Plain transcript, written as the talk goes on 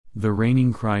The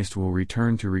reigning Christ will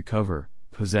return to recover,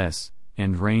 possess,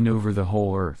 and reign over the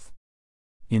whole earth.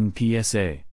 In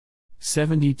PSA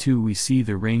 72 we see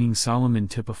the reigning Solomon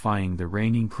typifying the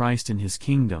reigning Christ in his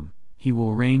kingdom. He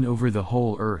will reign over the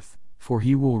whole earth, for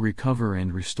he will recover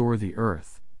and restore the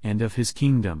earth, and of his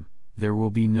kingdom there will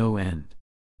be no end.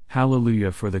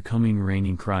 Hallelujah for the coming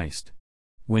reigning Christ.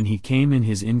 When he came in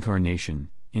his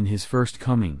incarnation, in his first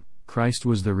coming, Christ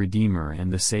was the Redeemer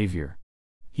and the Savior.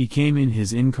 He came in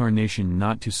his incarnation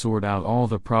not to sort out all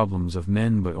the problems of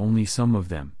men but only some of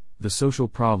them. The social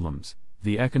problems,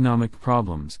 the economic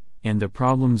problems, and the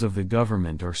problems of the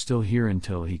government are still here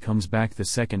until he comes back the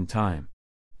second time.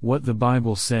 What the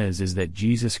Bible says is that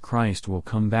Jesus Christ will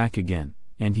come back again,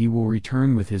 and he will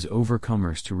return with his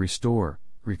overcomers to restore,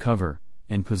 recover,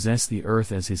 and possess the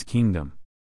earth as his kingdom.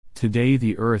 Today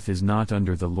the earth is not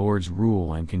under the Lord's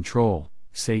rule and control.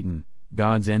 Satan,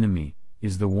 God's enemy,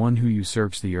 is the one who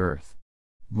usurps the earth.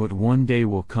 But one day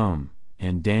will come,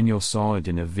 and Daniel saw it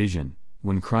in a vision,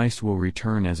 when Christ will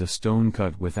return as a stone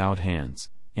cut without hands,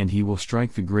 and he will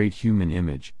strike the great human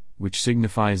image, which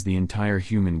signifies the entire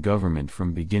human government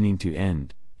from beginning to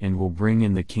end, and will bring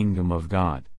in the kingdom of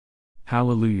God.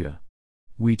 Hallelujah!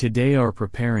 We today are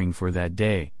preparing for that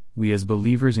day. We as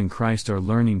believers in Christ are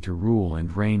learning to rule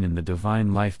and reign in the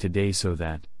divine life today so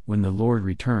that, when the Lord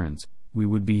returns, we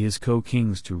would be his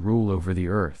co-kings to rule over the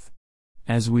earth.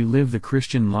 As we live the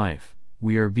Christian life,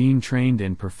 we are being trained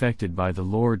and perfected by the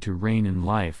Lord to reign in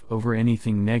life over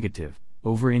anything negative,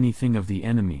 over anything of the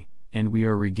enemy, and we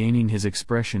are regaining his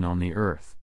expression on the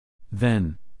earth.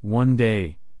 Then, one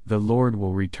day, the Lord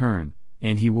will return,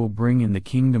 and he will bring in the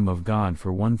kingdom of God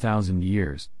for 1,000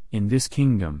 years. In this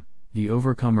kingdom, the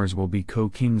overcomers will be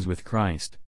co-kings with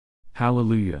Christ.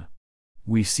 Hallelujah!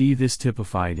 We see this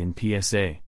typified in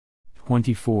PSA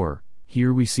 24.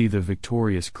 Here we see the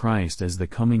victorious Christ as the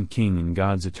coming King in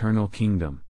God's eternal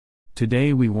kingdom.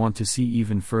 Today we want to see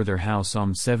even further how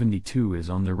Psalm 72 is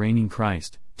on the reigning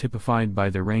Christ, typified by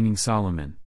the reigning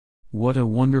Solomon. What a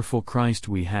wonderful Christ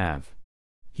we have!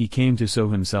 He came to sow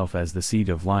himself as the seed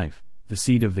of life, the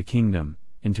seed of the kingdom,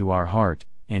 into our heart,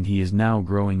 and he is now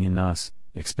growing in us,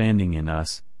 expanding in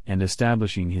us, and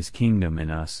establishing his kingdom in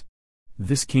us.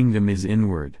 This kingdom is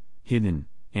inward, hidden,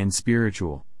 and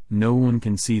spiritual. No one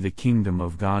can see the kingdom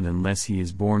of God unless he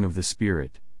is born of the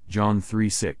Spirit. John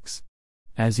 3:6.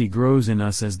 As he grows in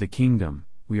us as the kingdom,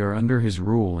 we are under his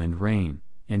rule and reign,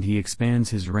 and he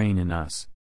expands his reign in us.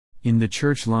 In the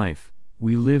church life,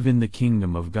 we live in the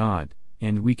kingdom of God,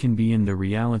 and we can be in the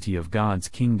reality of God's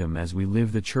kingdom as we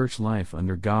live the church life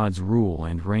under God's rule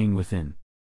and reign within.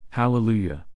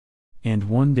 Hallelujah! And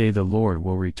one day the Lord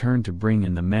will return to bring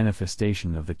in the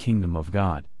manifestation of the kingdom of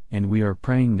God, and we are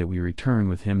praying that we return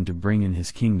with him to bring in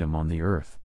his kingdom on the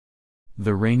earth.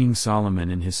 The reigning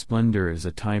Solomon in his splendor is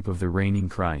a type of the reigning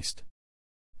Christ.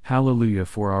 Hallelujah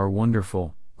for our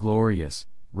wonderful, glorious,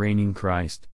 reigning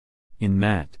Christ. In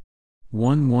Matt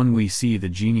 1:1 we see the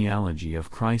genealogy of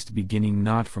Christ beginning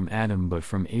not from Adam but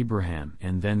from Abraham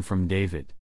and then from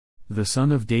David. The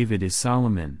son of David is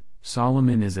Solomon.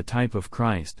 Solomon is a type of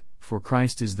Christ, for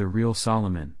Christ is the real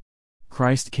Solomon.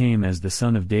 Christ came as the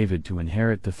son of David to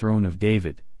inherit the throne of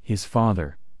David, his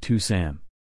father. 2 Sam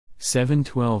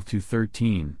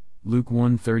 7:12-13, Luke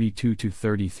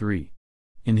 1:32-33.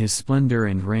 In his splendor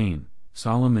and reign,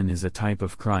 Solomon is a type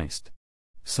of Christ.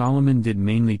 Solomon did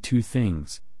mainly two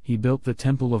things. He built the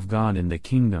temple of God in the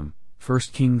kingdom,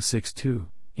 1 Kings 6:2,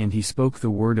 and he spoke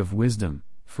the word of wisdom,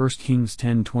 1 Kings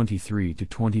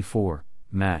 10:23-24,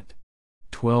 Matt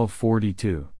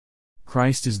 12:42.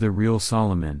 Christ is the real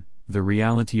Solomon, the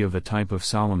reality of a type of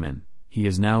Solomon. He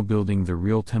is now building the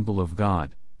real temple of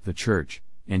God, the church,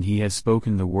 and he has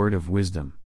spoken the word of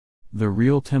wisdom. The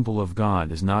real temple of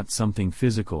God is not something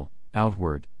physical,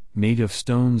 outward, made of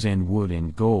stones and wood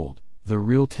and gold. The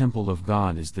real temple of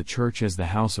God is the church as the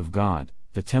house of God,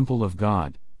 the temple of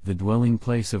God, the dwelling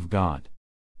place of God.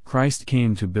 Christ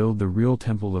came to build the real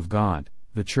temple of God,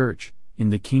 the church, in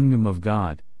the kingdom of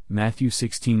God, Matthew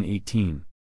 16:18.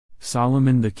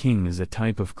 Solomon the king is a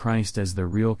type of Christ as the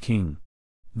real king.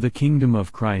 The kingdom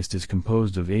of Christ is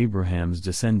composed of Abraham's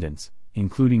descendants,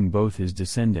 including both his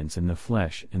descendants in the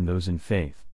flesh and those in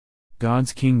faith.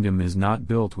 God's kingdom is not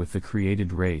built with the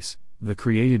created race. The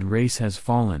created race has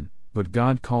fallen, but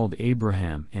God called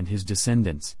Abraham and his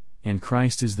descendants, and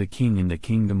Christ is the king in the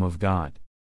kingdom of God.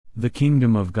 The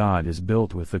kingdom of God is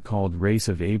built with the called race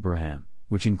of Abraham,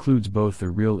 which includes both the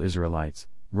real Israelites,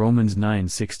 Romans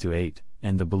 9:6-8,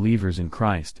 and the believers in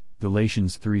Christ,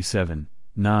 Galatians 3:7,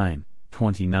 9,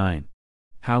 29.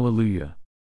 Hallelujah!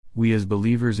 We as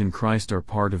believers in Christ are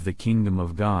part of the kingdom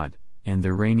of God, and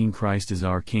the reigning Christ is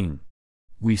our King.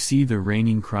 we see the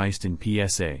reigning Christ in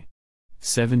PSA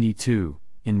 72,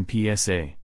 in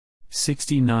PSA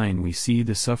 69 we see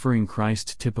the suffering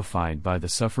Christ typified by the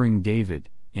suffering David,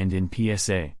 and in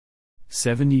PSA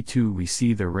 72 we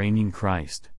see the reigning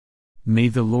Christ. May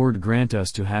the Lord grant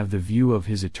us to have the view of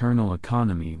His eternal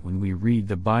economy when we read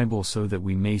the Bible, so that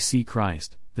we may see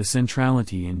Christ, the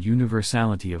centrality and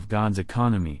universality of God's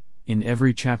economy, in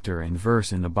every chapter and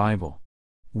verse in the Bible.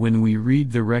 When we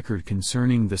read the record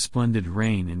concerning the splendid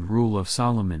reign and rule of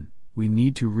Solomon, we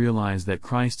need to realize that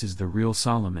Christ is the real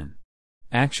Solomon.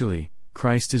 Actually,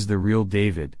 Christ is the real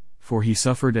David, for he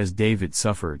suffered as David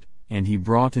suffered, and he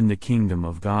brought in the kingdom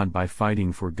of God by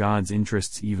fighting for God's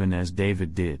interests even as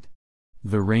David did.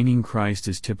 The reigning Christ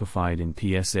is typified in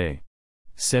PSA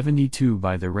 72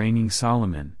 by the reigning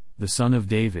Solomon, the son of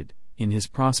David, in his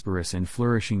prosperous and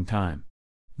flourishing time.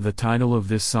 The title of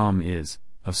this psalm is,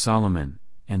 of Solomon,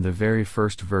 and the very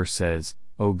first verse says,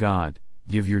 O God,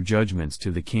 give your judgments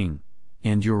to the king,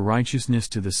 and your righteousness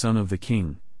to the son of the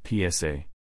king. PSA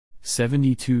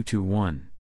 72:1.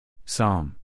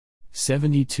 Psalm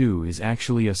 72 is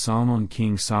actually a psalm on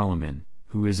King Solomon,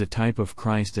 who is a type of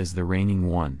Christ as the reigning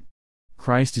one.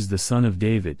 Christ is the son of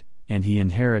David, and he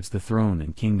inherits the throne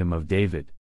and kingdom of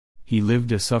David. He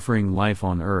lived a suffering life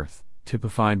on earth,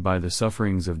 typified by the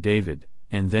sufferings of David,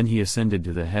 and then he ascended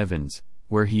to the heavens,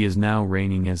 where he is now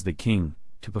reigning as the king,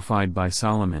 typified by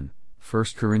Solomon,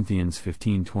 1 Corinthians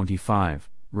 15:25,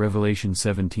 Revelation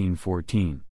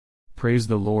 17:14. Praise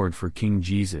the Lord for King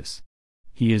Jesus.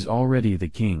 He is already the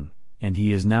king, and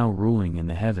he is now ruling in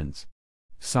the heavens.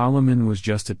 Solomon was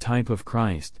just a type of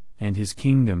Christ, and his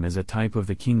kingdom is a type of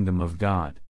the kingdom of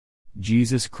God.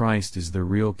 Jesus Christ is the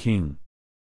real king.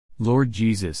 Lord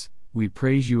Jesus, we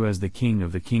praise you as the king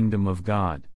of the kingdom of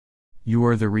God. You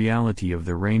are the reality of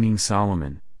the reigning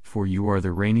Solomon, for you are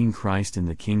the reigning Christ in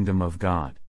the kingdom of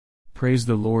God. Praise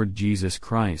the Lord Jesus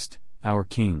Christ, our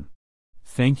King.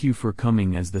 Thank you for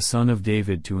coming as the Son of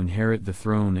David to inherit the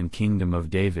throne and kingdom of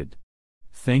David.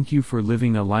 Thank you for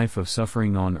living a life of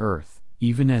suffering on earth,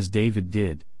 even as David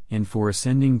did, and for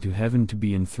ascending to heaven to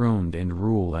be enthroned and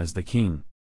rule as the King.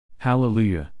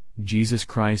 Hallelujah, Jesus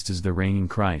Christ is the reigning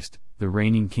Christ, the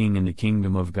reigning King in the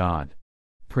kingdom of God.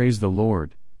 Praise the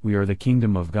Lord, we are the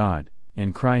kingdom of God,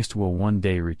 and Christ will one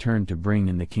day return to bring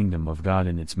in the kingdom of God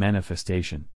in its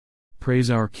manifestation. Praise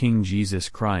our King Jesus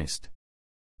Christ.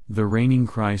 The reigning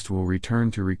Christ will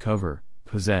return to recover,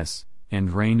 possess,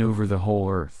 and reign over the whole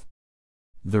earth.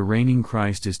 The reigning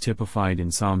Christ is typified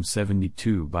in Psalm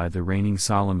 72 by the reigning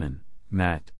Solomon,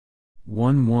 Matt.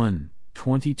 1:1,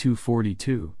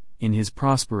 22:42, in his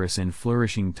prosperous and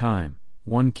flourishing time,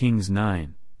 1 Kings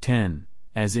 9:10,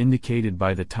 as indicated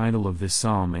by the title of this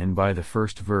psalm and by the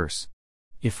first verse.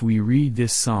 If we read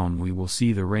this psalm we will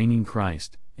see the reigning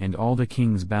Christ, and all the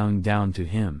kings bowing down to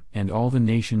him, and all the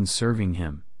nations serving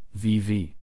him.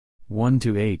 VV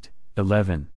 1-8,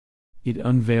 11. It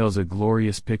unveils a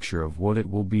glorious picture of what it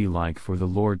will be like for the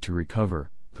Lord to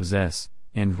recover, possess,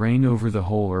 and reign over the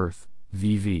whole earth.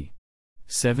 VV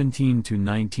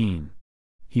 17-19.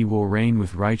 He will reign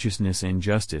with righteousness and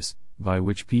justice, by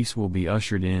which peace will be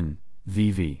ushered in.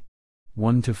 VV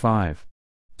 1-5.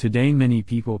 Today many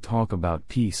people talk about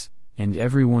peace, and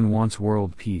everyone wants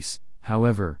world peace.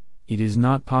 However, it is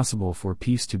not possible for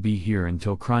peace to be here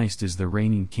until Christ is the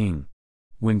reigning King.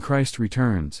 When Christ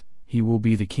returns, he will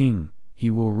be the King, he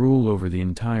will rule over the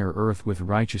entire earth with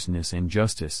righteousness and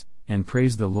justice, and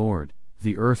praise the Lord,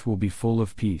 the earth will be full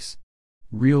of peace.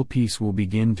 Real peace will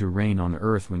begin to reign on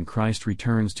earth when Christ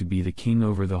returns to be the King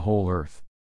over the whole earth.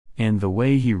 And the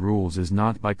way he rules is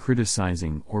not by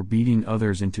criticizing or beating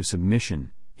others into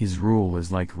submission. His rule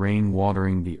is like rain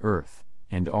watering the earth,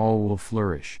 and all will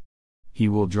flourish. He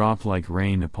will drop like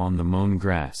rain upon the mown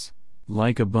grass,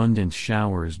 like abundant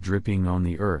showers dripping on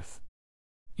the earth.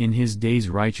 In his days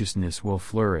righteousness will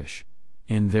flourish,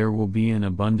 and there will be an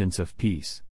abundance of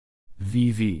peace.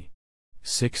 VV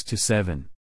 6-7.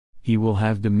 He will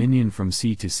have dominion from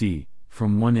sea to sea,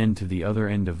 from one end to the other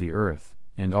end of the earth,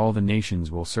 and all the nations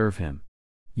will serve him.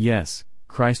 Yes,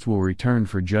 Christ will return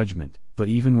for judgment, but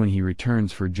even when he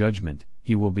returns for judgment,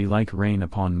 he will be like rain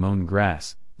upon mown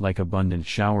grass, like abundant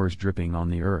showers dripping on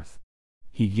the earth.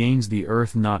 He gains the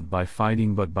earth not by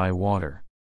fighting but by water.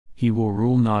 He will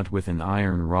rule not with an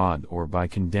iron rod or by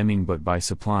condemning but by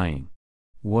supplying.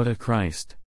 What a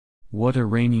Christ! What a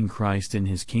reigning Christ in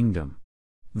his kingdom!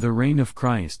 The reign of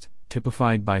Christ,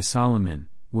 typified by Solomon,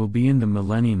 will be in the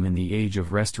millennium in the age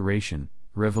of restoration.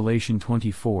 Revelation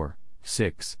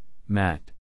 24:6,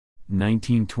 Matt.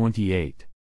 19:28.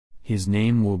 His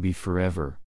name will be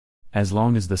forever. As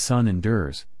long as the sun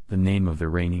endures, the name of the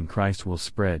reigning Christ will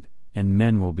spread, and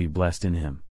men will be blessed in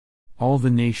him. All the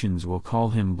nations will call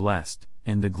him blessed,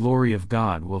 and the glory of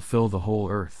God will fill the whole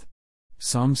earth.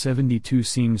 Psalm 72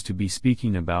 seems to be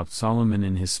speaking about Solomon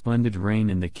and his splendid reign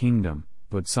in the kingdom,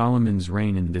 but Solomon's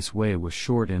reign in this way was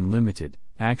short and limited.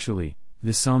 Actually,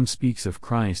 this psalm speaks of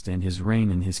Christ and his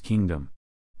reign in his kingdom.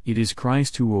 It is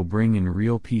Christ who will bring in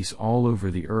real peace all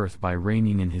over the earth by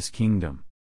reigning in his kingdom.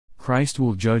 Christ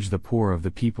will judge the poor of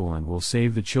the people and will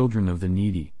save the children of the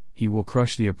needy. He will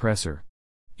crush the oppressor.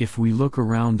 If we look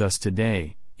around us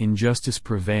today, injustice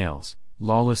prevails,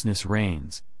 lawlessness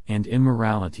reigns, and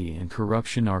immorality and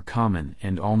corruption are common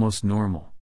and almost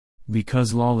normal.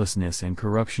 Because lawlessness and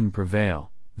corruption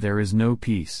prevail, there is no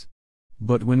peace.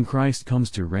 But when Christ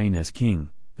comes to reign as King,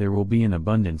 there will be an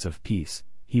abundance of peace.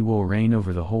 He will reign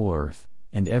over the whole earth,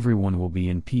 and everyone will be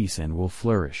in peace and will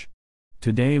flourish.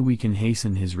 Today we can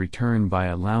hasten his return by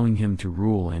allowing him to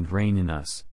rule and reign in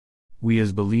us. We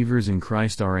as believers in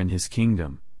Christ are in his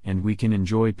kingdom, and we can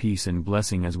enjoy peace and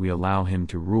blessing as we allow him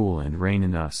to rule and reign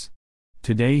in us.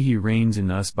 Today he reigns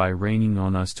in us by raining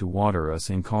on us to water us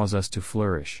and cause us to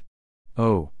flourish.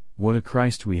 Oh, what a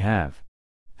Christ we have!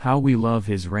 How we love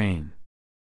his reign!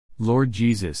 Lord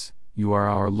Jesus, you are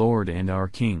our Lord and our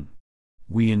King.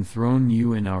 We enthrone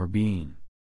you in our being.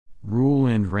 Rule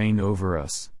and reign over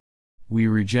us. We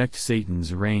reject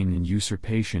Satan's reign and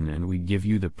usurpation and we give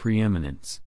you the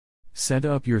preeminence. Set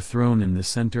up your throne in the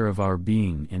center of our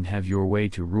being and have your way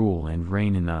to rule and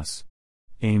reign in us.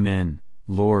 Amen,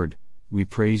 Lord, we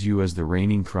praise you as the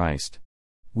reigning Christ.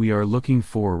 We are looking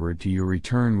forward to your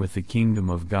return with the kingdom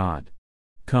of God.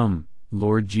 Come,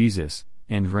 Lord Jesus,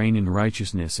 and reign in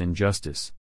righteousness and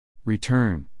justice.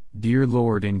 Return, dear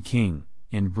Lord and King,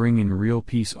 and bring in real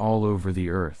peace all over the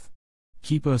earth.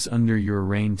 Keep us under your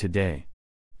reign today.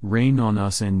 Reign on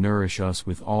us and nourish us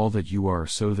with all that you are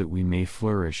so that we may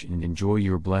flourish and enjoy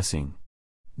your blessing.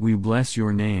 We bless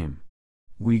your name.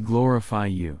 We glorify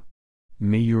you.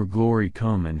 May your glory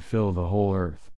come and fill the whole earth.